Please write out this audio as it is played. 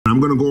I'm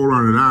going to go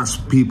around and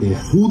ask people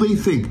who they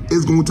think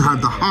is going to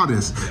have the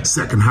hottest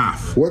second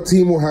half. What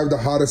team will have the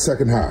hottest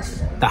second half?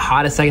 The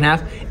hottest second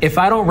half? If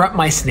I don't rep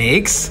my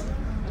Snakes,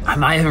 I'm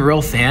not even a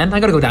real fan.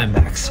 I got to go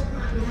Diamondbacks.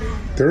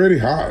 They're already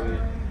hot.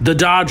 The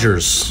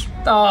Dodgers.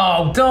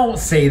 Oh, don't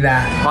say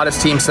that.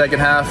 Hottest team second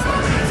half,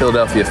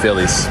 Philadelphia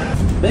Phillies.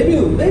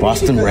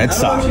 Boston Red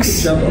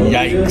Sox.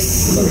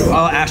 Yikes.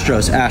 Oh,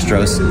 Astros.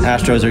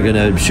 Astros are going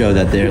to show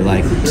that they're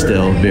like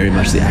still very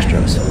much the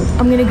Astros.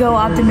 I'm going to go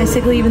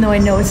optimistically, even though I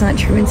know it's not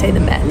true, and say the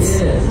Mets.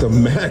 The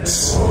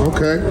Mets.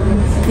 Okay.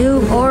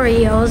 Blue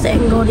Orioles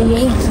and go to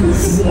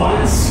Yankees.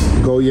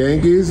 Go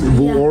Yankees?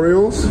 Blue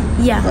Orioles?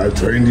 Yeah. I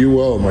trained you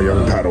well, my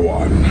young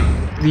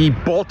Padawan. The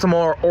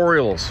Baltimore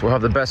Orioles will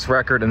have the best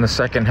record in the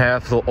second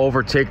half. They'll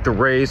overtake the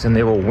Rays and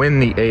they will win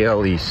the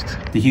AL East.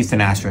 The Houston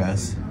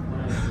Astros.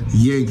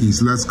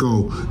 Yankees, let's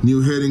go.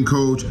 New hitting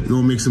coach,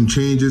 gonna make some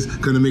changes,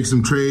 gonna make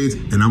some trades,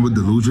 and I'm a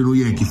delusional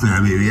Yankee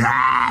fan, baby.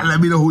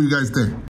 Let me know who you guys think.